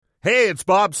Hey, it's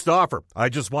Bob Stauffer. I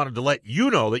just wanted to let you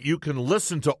know that you can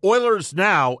listen to Oilers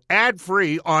Now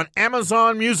ad-free on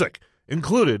Amazon Music,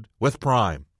 included with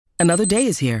Prime. Another day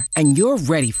is here, and you're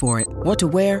ready for it. What to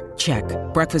wear? Check.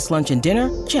 Breakfast, lunch, and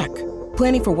dinner? Check.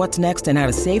 Planning for what's next and how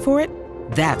to save for it?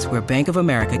 That's where Bank of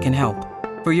America can help.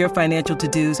 For your financial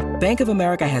to-dos, Bank of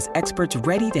America has experts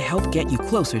ready to help get you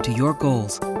closer to your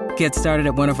goals. Get started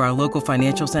at one of our local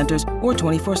financial centers or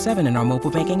 24/7 in our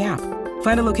mobile banking app.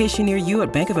 Find a location near you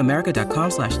at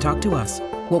bankofamerica.com/talktous.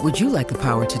 What would you like the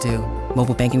power to do?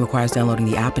 Mobile banking requires downloading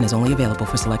the app and is only available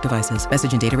for select devices.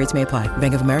 Message and data rates may apply.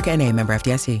 Bank of America N.A., member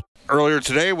FDIC. Earlier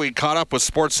today, we caught up with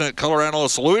Sportsnet color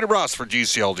analyst Louie DeBrusk for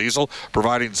GCL Diesel,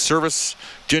 providing service,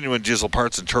 genuine diesel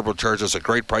parts, and turbochargers at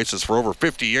great prices for over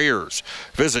 50 years.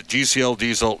 Visit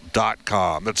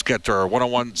GCLDiesel.com. Let's get to our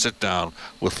one-on-one sit-down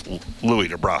with Louie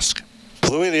DeBrusk.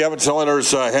 Louie, the Edmonton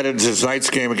Oilers head into tonight's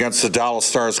game against the Dallas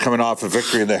Stars, coming off a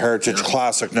victory in the Heritage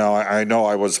Classic. Now, I know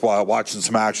I was watching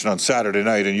some action on Saturday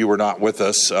night, and you were not with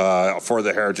us for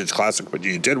the Heritage Classic, but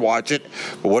you did watch it.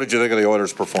 But what did you think of the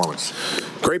Oilers' performance?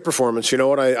 Great performance. You know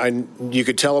what? You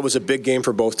could tell it was a big game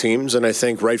for both teams, and I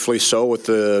think rightfully so with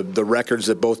the records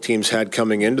that both teams had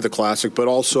coming into the Classic, but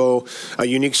also a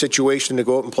unique situation to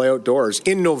go out and play outdoors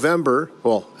in November,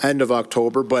 well, end of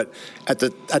October, but at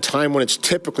a time when it's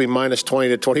typically minus 20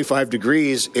 to 25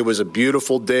 degrees. It was a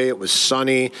beautiful day. It was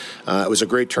sunny. It was a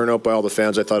great turnout by all the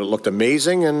fans. I thought it looked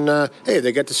amazing. And, hey,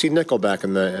 they get to see Nickel back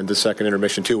in the second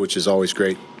intermission, too, which is always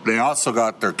great. They also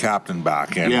got their captain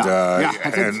back. And,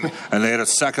 and they had a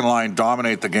second line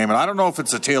dominate the game. And I don't know if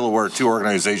it's a tale of where two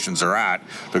organizations are at,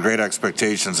 the great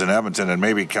expectations in Edmonton, and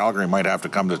maybe Calgary might have to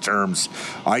come to terms.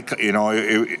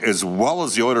 As well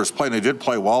as the Oilers played, they did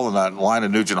play well in that line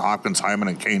of Nugent, Hopkins, Hyman,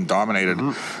 and Kane dominated.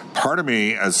 Mm-hmm. Part of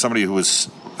me, as somebody who was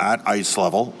at ice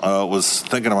level, was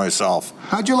thinking to myself,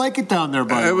 how'd you like it down there,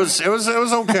 buddy? It was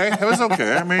okay. It was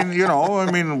okay.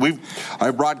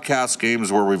 I broadcast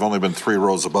games where we've only been 3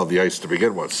 rows above the ice to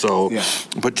begin with. So, yeah.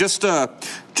 But just a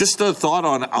thought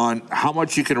on how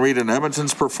much you can read in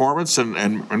Edmonton's performance,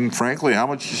 and frankly, how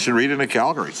much you should read into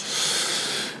Calgary's.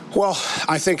 Well,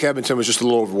 I think Edmonton was just a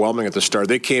little overwhelming at the start.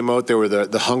 They came out, they were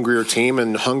the hungrier team,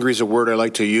 and hungry is a word I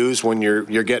like to use when you're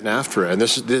getting after it. And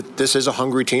this is a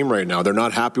hungry team right now. They're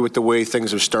not happy with the way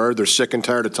things have started. They're sick and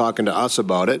tired of talking to us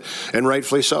about it, and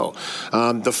rightfully so.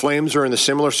 The Flames are in a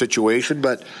similar situation,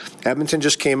 but Edmonton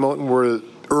just came out and were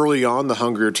early on the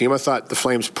hungrier team. I thought the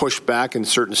Flames pushed back in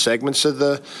certain segments of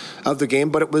the game,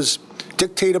 but it was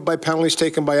dictated by penalties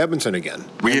taken by Edmonton again.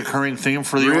 Reoccurring theme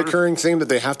for the Oilers? Reoccurring theme that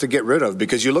they have to get rid of,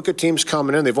 because you look at teams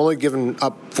coming in, they've only given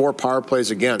up 4 power plays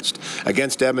against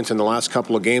Edmonton the last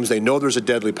couple of games. They know there's a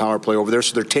deadly power play over there,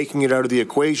 so they're taking it out of the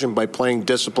equation by playing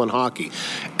disciplined hockey.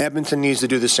 Edmonton needs to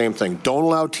do the same thing. Don't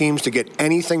allow teams to get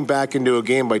anything back into a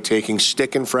game by taking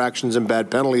stick infractions and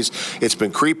bad penalties. It's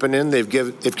been creeping in. They've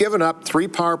given up 3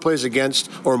 power plays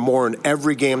against or more in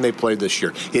every game they played this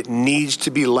year. It needs to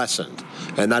be lessened.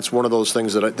 And that's one of those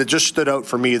things that just stood out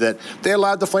for me, that they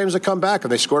allowed the Flames to come back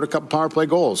and they scored a couple power play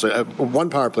goals, 1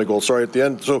 power play goal, at the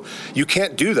end. So you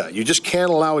can't do that. You just can't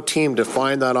allow a team to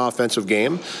find that offensive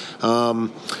game.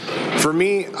 For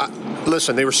me,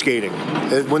 listen, they were skating.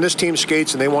 When this team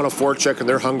skates and they want a forecheck and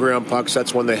they're hungry on pucks,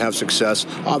 that's when they have success.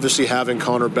 Obviously, having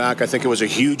Connor back, I think it was a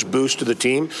huge boost to the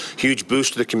team, huge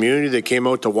boost to the community. They came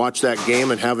out to watch that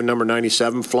game and having number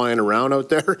 97 flying around out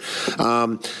there.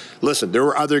 Listen, there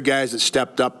were other guys that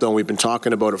stepped up, though. We've been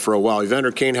talking about it for a while.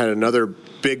 Evander Kane had another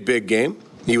big game.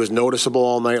 He was noticeable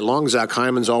all night long. Zach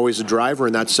Hyman's always a driver,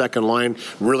 and that second line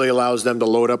really allows them to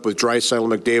load up with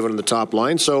Draisaitl and McDavid on the top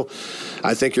line. So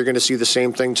I think you're going to see the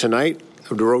same thing tonight,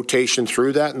 the rotation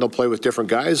through that, and they'll play with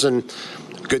different guys, and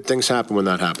good things happen when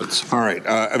that happens. All right,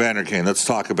 Evander Kane, let's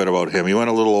talk a bit about him. He went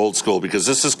a little old school, because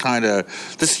this is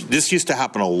this used to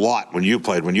happen a lot when you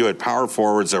played, when you had power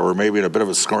forwards that were maybe in a bit of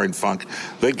a scoring funk.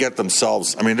 They'd get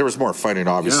themselves, there was more fighting,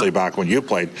 obviously, back when you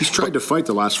played. He's tried to fight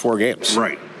the last 4 games.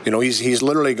 Right. He's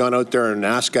literally gone out there and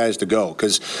asked guys to go.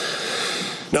 Because,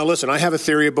 now listen, I have a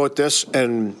theory about this,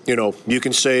 and, you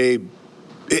can say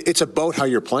it's about how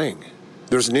you're playing.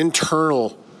 There's an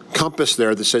internal compass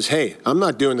there that says, hey, I'm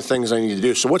not doing the things I need to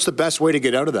do. So what's the best way to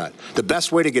get out of that? The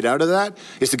best way to get out of that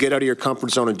is to get out of your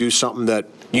comfort zone and do something that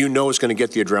you know is going to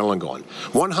get the adrenaline going.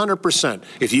 100%.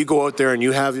 If you go out there and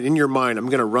you have in your mind, I'm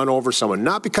going to run over someone,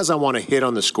 not because I want to hit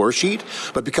on the score sheet,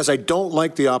 but because I don't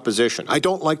like the opposition. I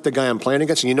don't like the guy I'm playing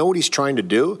against. And you know what he's trying to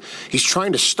do? He's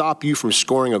trying to stop you from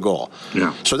scoring a goal.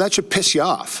 Yeah. So that should piss you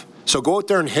off. So go out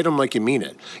there and hit him like you mean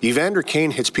it. Evander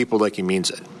Kane hits people like he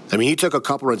means it. He took a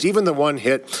couple runs, even the one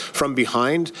hit from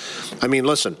behind.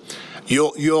 Listen,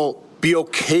 you'll be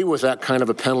okay with that kind of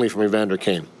a penalty from Evander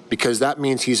Kane. because that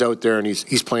means he's out there and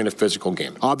he's playing a physical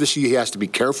game. Obviously, he has to be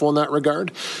careful in that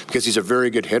regard because he's a very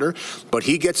good hitter, but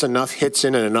he gets enough hits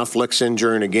in and enough licks in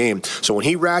during a game. So when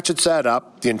he ratchets that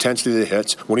up, the intensity of the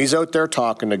hits, when he's out there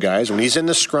talking to guys, when he's in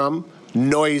the scrum,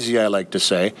 noisy, I like to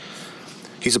say,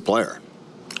 he's a player.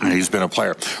 He's been a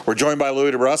player. We're joined by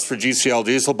Louie DeBrusk for GCL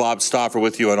Diesel. Bob Stauffer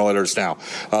with you on Oilers Now.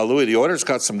 Louie, the Oilers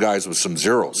got some guys with some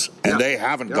zeros, and they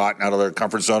haven't gotten out of their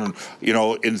comfort zone. You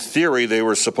know, in theory, they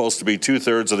were supposed to be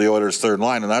 2/3 of the Oilers' third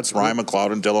line, and that's Ryan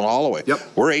McLeod and Dylan Holloway.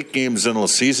 We're 8 games into the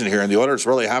season here, and the Oilers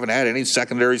really haven't had any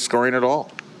secondary scoring at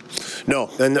all. No,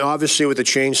 and obviously with the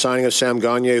change signing of Sam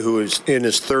Gagner, who is in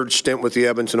his 3rd stint with the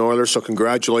Edmonton Oilers, so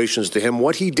congratulations to him.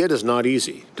 What he did is not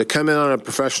easy. To come in on a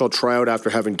professional tryout after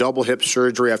having double hip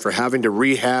surgery, after having to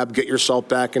rehab, get yourself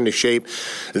back into shape,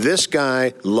 this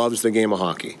guy loves the game of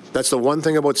hockey. That's the one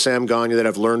thing about Sam Gagner that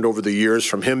I've learned over the years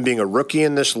from him being a rookie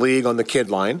in this league on the kid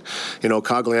line. You know,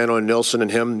 Cogliano and Nilsson and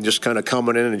him just kind of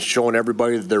coming in and showing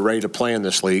everybody that they're ready to play in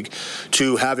this league,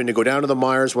 to having to go down to the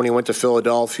Myers when he went to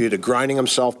Philadelphia, to grinding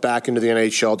himself back into the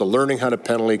NHL, to learning how to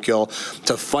penalty kill,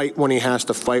 to fight when he has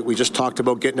to fight. We just talked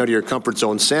about getting out of your comfort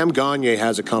zone. Sam Gagner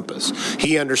has a compass.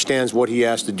 He understands what he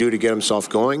has to do to get himself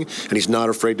going, and he's not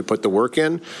afraid to put the work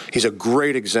in. He's a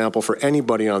great example for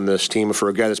anybody on this team, for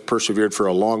a guy that's persevered for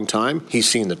a long time. He's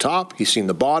seen the top, he's seen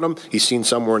the bottom, he's seen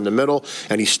somewhere in the middle,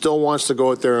 and he still wants to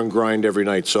go out there and grind every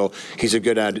night. So he's a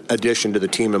good addition to the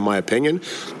team, in my opinion.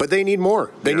 But they need more.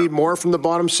 They need more from the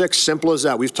bottom 6. Simple as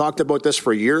that. We've talked about this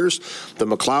for years. The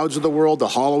McLeods of the world, the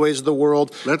Holloways of the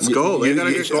world. Let's go. They got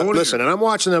to get going. Listen, and I'm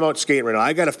watching them out skating right now.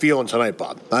 I got a feeling tonight,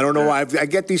 Bob. I don't know why. I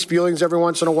get these feelings every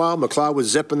once in a while. McLeod was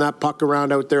zipping that puck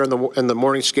around out there in the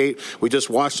morning skate. We just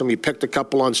watched him. He picked a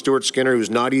couple on Stuart Skinner, who's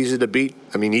not easy to beat.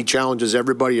 I mean, he challenges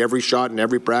everybody, every shot in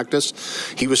every practice.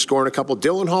 He was scoring a couple.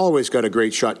 Dylan Holloway's got a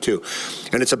great shot, too.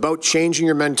 And it's about changing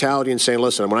your mentality and saying,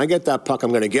 listen, when I get that puck,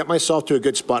 I'm going to get myself to a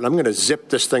good spot, and I'm going to zip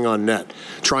this thing on net.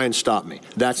 Try and stop me.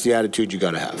 That's the attitude you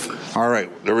got to have. All right.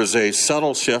 There was a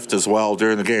subtle shift as well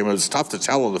during the game. It was tough to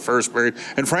tell in the first period,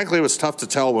 and frankly, it was tough to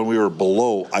tell when we were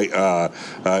below.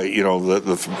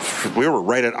 We were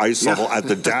right at ice level, at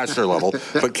the dasher level.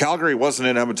 But Calgary wasn't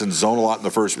in Edmonton's zone a lot in the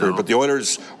first period. But the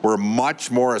Oilers were much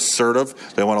more assertive.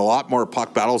 They won a lot more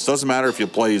puck battles. Doesn't matter if you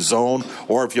play zone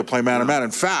or if you play man-to-man.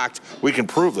 In fact, we can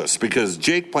prove this because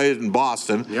Jake played in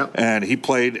Boston, and he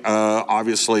played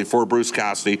obviously for Bruce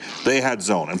Cassidy. They had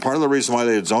zone, and part of the reason why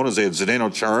they had zone is they had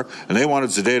Zdeno Chara, and they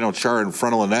wanted Zdeno Chara in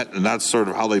front of the net, and that's sort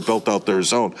of how they built out their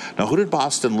zone. Now, who did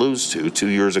Boston lose to 2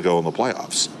 years ago in the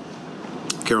playoffs?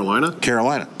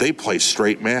 Carolina. They play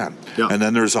straight man. And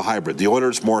then there's a hybrid. The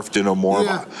Oilers morphed into more of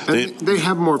a... They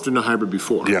have morphed into hybrid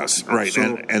before. Yes, right.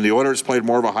 So, and the Oilers played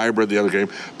more of a hybrid the other game.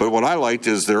 But what I liked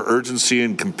is their urgency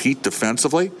and compete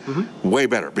defensively way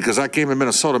better. Because that game in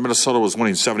Minnesota was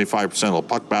winning 75% of the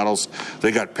puck battles.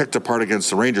 They got picked apart against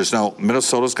the Rangers. Now,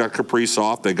 Minnesota's got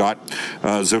Kaprizov. They got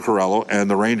Zuccarello. And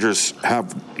the Rangers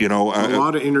have, a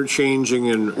lot of interchanging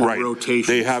and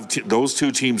rotation. They have those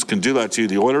two teams can do that too.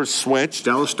 The Oilers switched.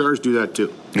 Dallas Stars do that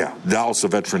too. Yeah, Dallas, a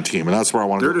veteran team, and that's where I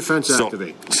want to go. Their defense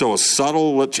activate. So a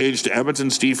subtle change to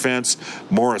Edmonton's defense,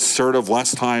 more assertive,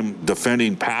 less time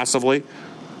defending passively.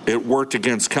 It worked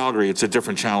against Calgary. It's a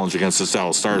different challenge against the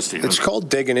Dallas Stars team. It's called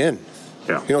digging in.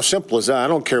 Yeah. Simple as that. I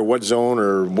don't care what zone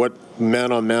or what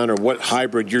man-on-man or what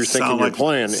hybrid you're thinking you're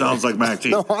playing. Sounds like Mac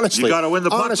team. No, honestly. You got to win the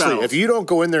puck battle. If you don't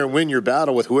go in there and win your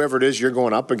battle with whoever it is you're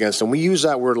going up against, and we use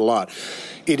that word a lot,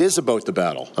 it is about the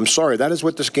battle. I'm sorry. That is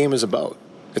what this game is about.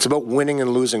 It's about winning and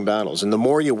losing battles. And the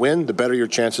more you win, the better your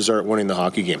chances are at winning the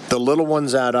hockey game. The little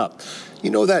ones add up. You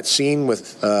know that scene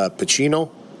with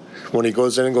Pacino when he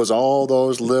goes in and goes all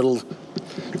those little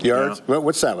yards? Yeah.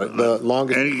 What's that? The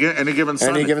longest? Any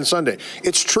given Sunday.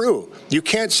 It's true. You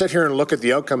can't sit here and look at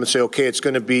the outcome and say, okay, it's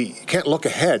going to be, you can't look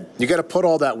ahead. You got to put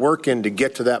all that work in to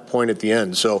get to that point at the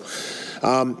end. So,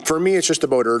 for me, it's just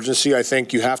about urgency. I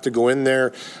think you have to go in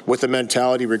there with the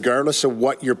mentality, regardless of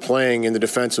what you're playing in the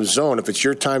defensive zone. If it's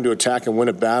your time to attack and win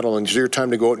a battle and it's your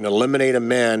time to go out and eliminate a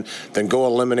man, then go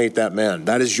eliminate that man.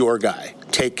 That is your guy.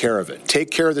 Take care of it. Take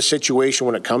care of the situation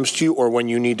when it comes to you or when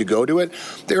you need to go to it.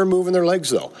 They were moving their legs,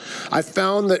 though. I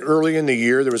found that early in the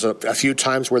year there was a few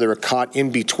times where they were caught in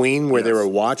between, where they were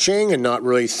watching and not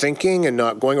really thinking and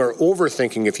not going, or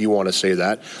overthinking, if you want to say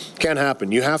that. Can't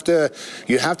happen. You have to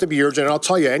be urgent. And I'll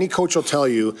tell you, any coach will tell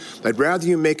you, I'd rather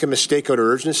you make a mistake out of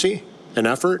urgency and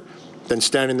effort than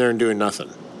standing there and doing nothing.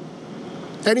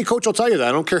 Any coach will tell you that.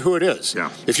 I don't care who it is.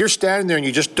 Yeah. If you're standing there and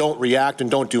you just don't react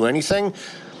and don't do anything,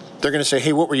 they're going to say,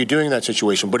 hey, what were you doing in that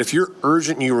situation? But if you're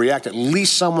urgent and you react, at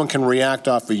least someone can react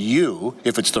off of you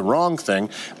if it's the wrong thing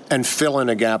and fill in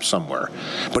a gap somewhere.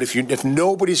 But if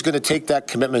nobody's going to take that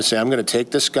commitment and say, I'm going to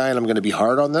take this guy and I'm going to be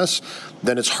hard on this,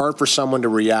 then it's hard for someone to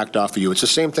react off of you. It's the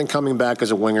same thing coming back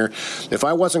as a winger. If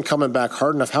I wasn't coming back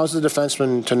hard enough, how's the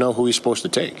defenseman to know who he's supposed to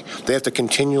take? They have to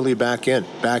continually back in.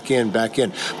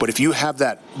 But if you have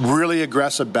that really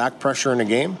aggressive back pressure in a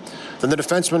game, then the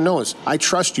defenseman knows, I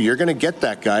trust you. You're going to get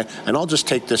that guy, and I'll just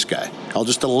take this guy. I'll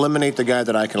just eliminate the guy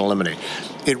that I can eliminate.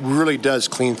 It really does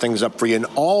clean things up for you in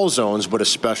all zones, but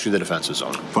especially the defensive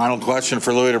zone. Final question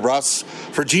for Louie DeBrusk.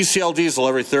 For GCL Diesel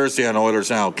every Thursday on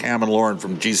Oilers Now, Cam and Lauren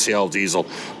from GCL Diesel.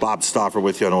 Bob Stauffer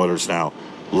with you on Oilers Now.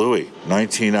 Louie,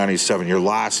 1997, your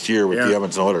last year with the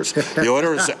Edmonton Oilers. The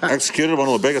Oilers executed one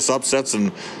of the biggest upsets in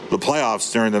the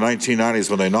playoffs during the 1990s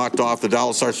when they knocked off the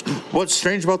Dallas Stars. What's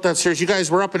strange about that series, you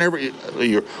guys were up in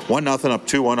you're 1-0, up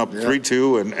 2-1, up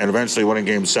 3-2, and eventually winning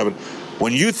Game 7.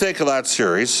 When you think of that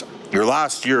series, your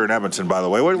last year in Edmonton, by the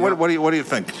way, what do you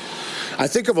think? I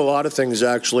think of a lot of things,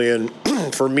 actually, and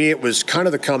for me, it was kind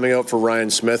of the coming out for Ryan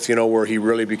Smith, where he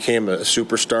really became a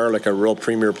superstar, like a real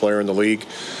premier player in the league,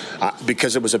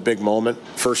 because it was a big moment,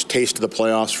 first taste of the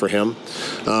playoffs for him.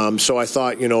 So I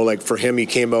thought, for him, he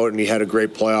came out and he had a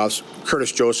great playoffs.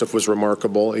 Curtis Joseph was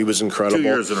remarkable. He was incredible. 2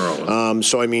 years in a row.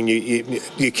 So, I mean,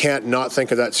 you can't not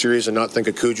think of that series and not think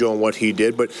of Cujo and what he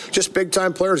did, but just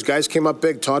big-time players. Guys came up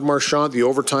big. Todd Marchand, the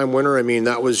overtime winner, I mean,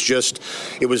 that was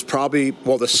it was probably,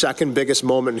 the second biggest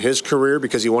moment in his career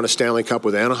because he won a Stanley Cup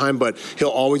with Anaheim, but he'll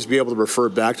always be able to refer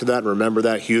back to that and remember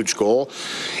that huge goal.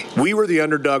 We were the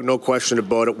underdog, no question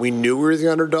about it. We knew we were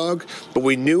the underdog, but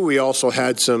we knew we also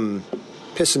had some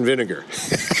piss and vinegar.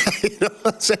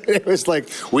 It was like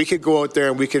we could go out there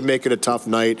and we could make it a tough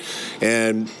night.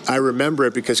 And I remember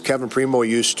it because Kevin Primo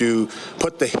used to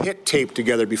put the hit tape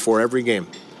together before every game,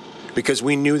 because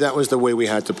we knew that was the way we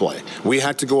had to play. We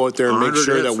had to go out there and make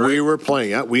sure that we were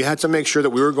playing. Yeah, we had to make sure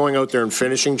that we were going out there and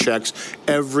finishing checks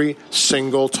every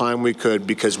single time we could,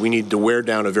 because we needed to wear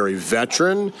down a very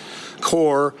veteran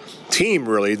core team,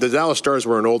 really. The Dallas Stars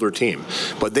were an older team,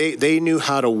 but they knew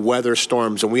how to weather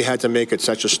storms, and we had to make it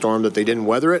such a storm that they didn't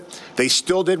weather it. They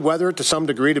still did weather it to some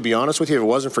degree, to be honest with you. If it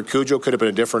wasn't for Cujo, it could have been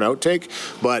a different outtake,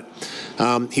 but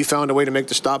he found a way to make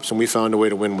the stops, and we found a way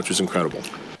to win, which was incredible.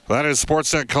 That is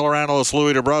Sportsnet color analyst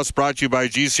Louie DeBrusk, brought to you by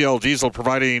GCL Diesel,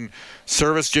 providing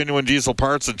service, genuine diesel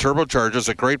parts, and turbochargers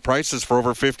at great prices for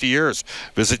over 50 years.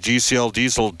 Visit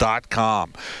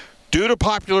GCLDiesel.com. Due to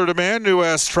popular demand, New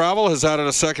West Travel has added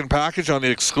a second package on the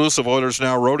exclusive Oilers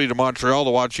Now roadie to Montreal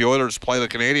to watch the Oilers play the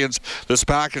Canadiens. This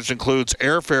package includes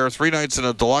airfare, 3 nights in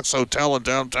a deluxe hotel in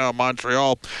downtown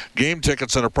Montreal, game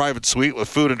tickets and a private suite with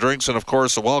food and drinks, and of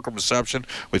course a welcome reception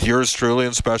with yours truly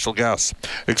and special guests.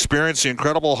 Experience the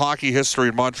incredible hockey history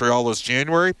in Montreal this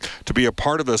January. To be a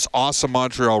part of this awesome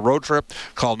Montreal road trip,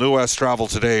 call New West Travel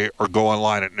today or go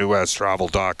online at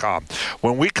newwesttravel.com.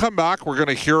 When we come back, we're going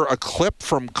to hear a clip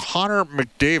from Connor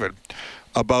McDavid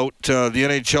about the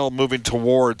NHL moving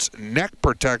towards neck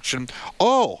protection.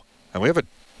 Oh, and we have a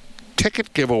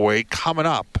ticket giveaway coming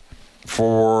up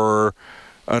for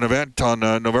an event on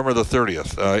November the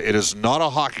 30th. It is not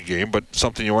a hockey game, but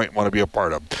something you might want to be a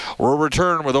part of. We'll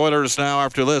return with Oilers Now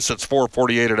after this. It's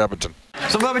 4:48 at Edmonton.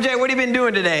 So, Bubba J, what have you been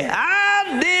doing today?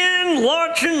 I've been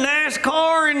watching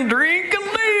NASCAR and drinking beer.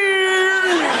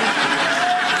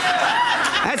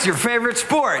 That's your favorite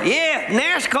sport. Yeah,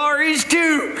 NASCAR is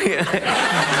too.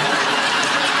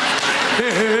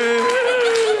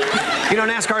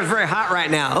 NASCAR is very hot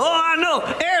right now. Oh, I know.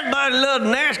 Everybody loves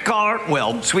NASCAR.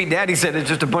 Well, Sweet Daddy said it's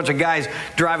just a bunch of guys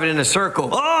driving in a circle.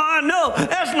 Oh, I know.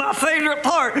 That's my favorite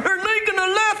part. They're making a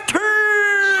left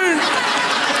turn.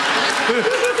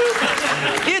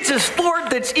 It's a sport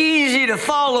that's easy to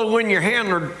follow when you're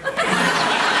handler.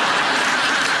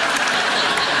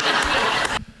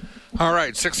 All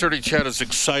right, 6:30 Chat is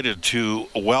excited to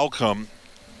welcome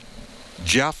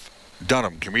Jeff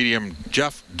Dunham, comedian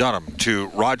Jeff Dunham, to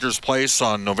Rogers Place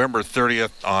on November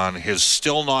 30th on his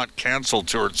Still Not Canceled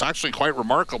tour. It's actually quite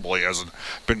remarkable he hasn't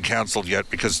been canceled yet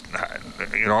because,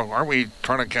 aren't we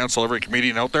trying to cancel every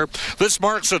comedian out there? This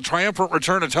marks a triumphant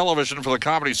return to television for the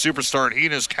comedy superstar, and he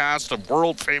and his cast of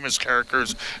world-famous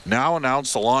characters now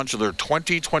announce the launch of their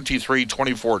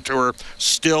 2023-24 tour,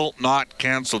 Still Not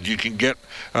Canceled. You can get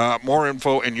more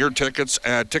info and your tickets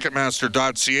at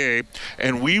Ticketmaster.ca,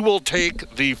 and we will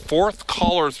take the fourth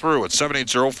caller through at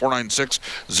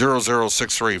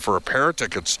 780-496-0063 for a pair of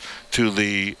tickets to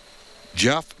the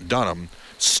Jeff Dunham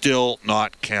Still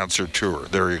Not Canceled tour.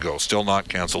 There you go, Still Not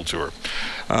Canceled tour.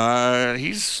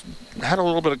 He's had a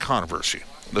little bit of controversy.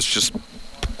 Let's just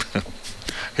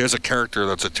has a character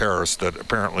that's a terrorist that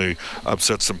apparently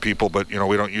upsets some people, but we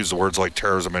don't use the words like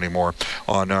terrorism anymore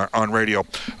on radio,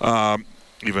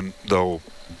 even though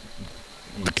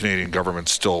the Canadian government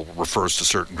still refers to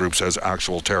certain groups as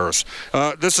actual terrorists.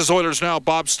 This is Oilers Now.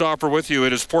 Bob Stauffer with you.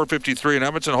 It is 4:53 in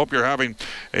Edmonton. Hope you're having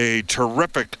a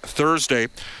terrific Thursday.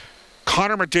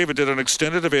 Connor McDavid did an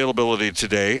extended availability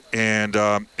today, and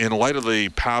in light of the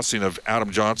passing of Adam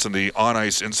Johnson, the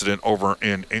on-ice incident over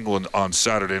in England on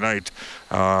Saturday night,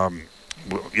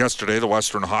 yesterday, the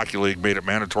Western Hockey League made it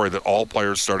mandatory that all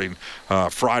players starting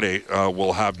Friday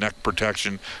will have neck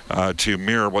protection to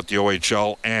mirror what the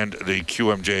OHL and the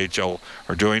QMJHL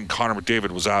are doing. Connor McDavid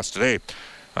was asked today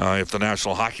if the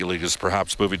National Hockey League is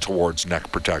perhaps moving towards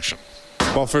neck protection.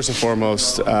 Well, first and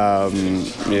foremost,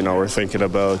 we're thinking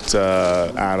about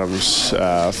Adam's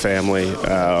family,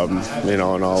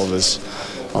 and all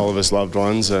of his loved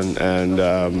ones,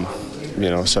 and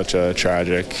such a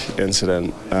tragic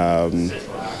incident. But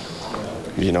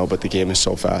the game is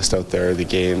so fast out there. The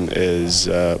game is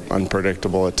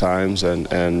unpredictable at times,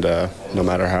 and no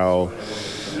matter how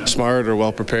smart or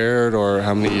well prepared or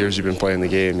how many years you've been playing the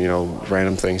game,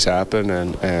 random things happen,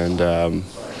 and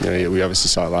we obviously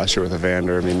saw it last year with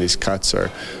Evander. I mean, these cuts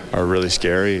are really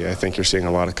scary. I think you're seeing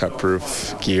a lot of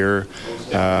cut-proof gear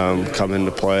come into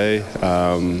play.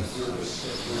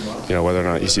 Whether or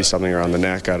not you see something around the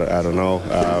neck, I don't know.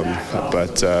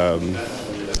 But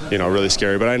really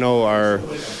scary. But I know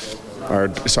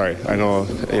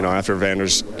after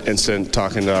Evander's incident,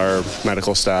 talking to our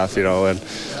medical staff, and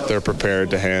they're prepared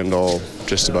to handle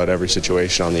just about every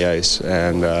situation on the ice.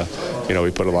 And, we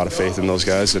put a lot of faith in those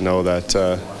guys and know that,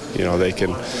 they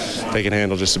can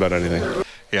handle just about anything.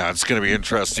 Yeah, it's going to be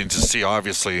interesting to see.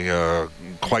 Obviously,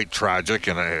 quite tragic.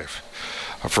 And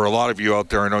for a lot of you out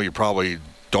there, I know you probably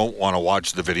don't want to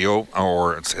watch the video,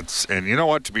 or it's and you know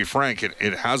what, to be frank,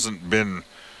 it hasn't been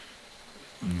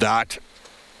that.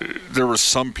 There were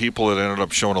some people that ended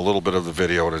up showing a little bit of the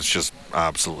video, and it's just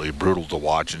absolutely brutal to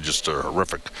watch and just a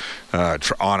horrific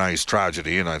on-ice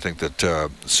tragedy. And I think that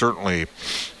certainly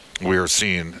we are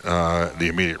seeing the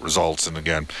immediate results, and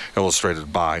again,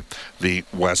 illustrated by the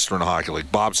Western Hockey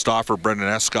League. Bob Stauffer, Brendan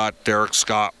Escott, Derek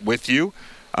Scott with you.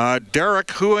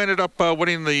 Derek, who ended up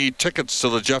winning the tickets to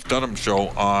the Jeff Dunham show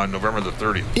on November the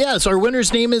 30th? Yes, our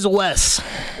winner's name is Wes.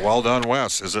 Well done,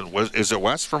 Wes. Is it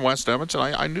Wes from West Edmonton?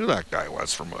 I knew that guy,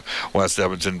 Wes from West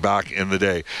Edmonton, back in the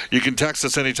day. You can text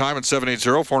us anytime at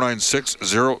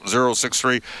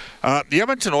 780-496-0063. The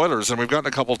Edmonton Oilers, and we've gotten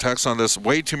a couple texts on this,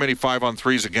 way too many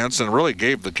 5-on-3s against, and really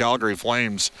gave the Calgary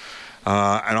Flames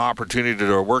an opportunity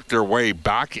to work their way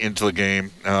back into the game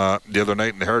the other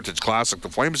night in the Heritage Classic. The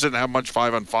Flames didn't have much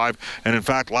 5-on-5, and in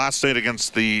fact, last night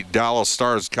against the Dallas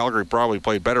Stars, Calgary probably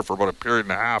played better for about a period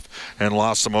and a half and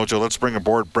lost some mojo. Let's bring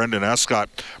aboard Brendan Escott.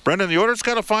 Brendan, the Oilers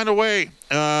got to find a way.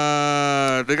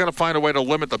 They got to find a way to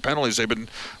limit the penalties. They've been,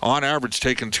 on average,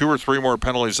 taking 2 or 3 more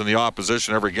penalties than the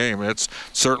opposition every game. It's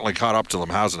certainly caught up to them,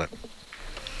 hasn't it?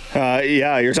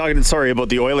 Yeah, you're talking, about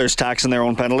the Oilers taxing their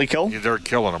own penalty kill? Yeah, they're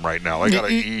killing them right now. They got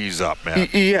to ease up, man.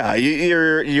 Yeah,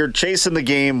 you're chasing the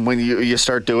game when you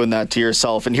start doing that to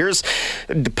yourself. And here's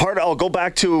the part. I'll go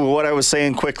back to what I was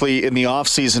saying quickly in the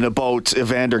offseason about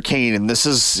Evander Kane. And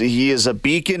he is a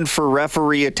beacon for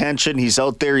referee attention. He's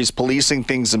out there. He's policing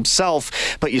things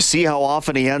himself. But you see how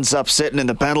often he ends up sitting in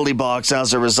the penalty box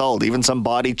as a result. Even some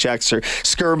body checks or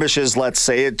skirmishes, let's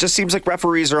say. It just seems like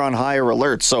referees are on higher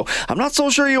alert. So I'm not so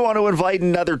sure you want to invite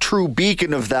another true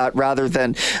beacon of that rather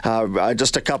than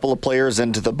just a couple of players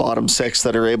into the bottom 6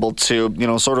 that are able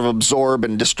to, sort of absorb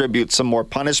and distribute some more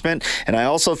punishment. And I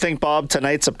also think, Bob,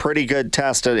 tonight's a pretty good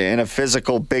test in a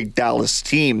physical big Dallas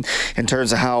team in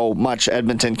terms of how much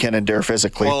Edmonton can endure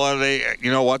physically. Well, they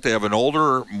have an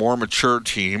older, more mature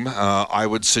team. I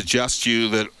would suggest to you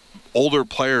that older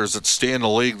players that stay in the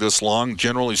league this long,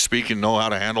 generally speaking, know how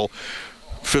to handle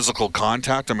physical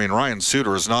contact. I mean, Ryan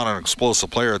Suter is not an explosive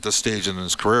player at this stage in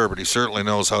his career, but he certainly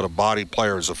knows how to body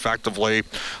players effectively.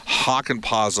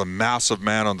 Hakanpää's a massive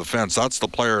man on the fence. That's the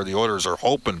player the Oilers are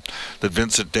hoping that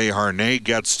Vincent Desharnais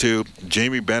gets to.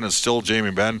 Jamie Benn is still Jamie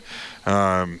Benn.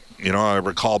 I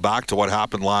recall back to what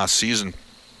happened last season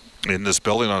in this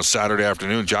building on a Saturday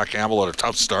afternoon. Jack Campbell had a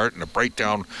tough start and a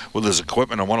breakdown with his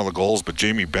equipment on one of the goals, but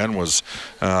Jamie Benn was,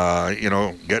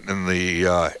 getting in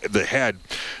the head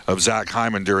of Zach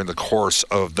Hyman during the course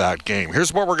of that game.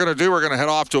 Here's what we're going to do. We're going to head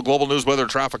off to a global news weather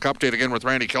traffic update again with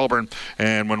Randy Kilburn,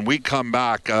 and when we come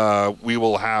back, we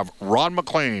will have Ron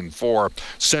McLean for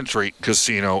Century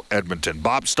Casino Edmonton.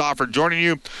 Bob Stauffer joining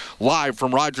you live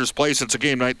from Rogers Place. It's a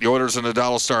game night. The Oilers and the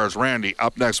Dallas Stars. Randy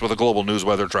up next with a global news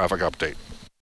weather traffic update.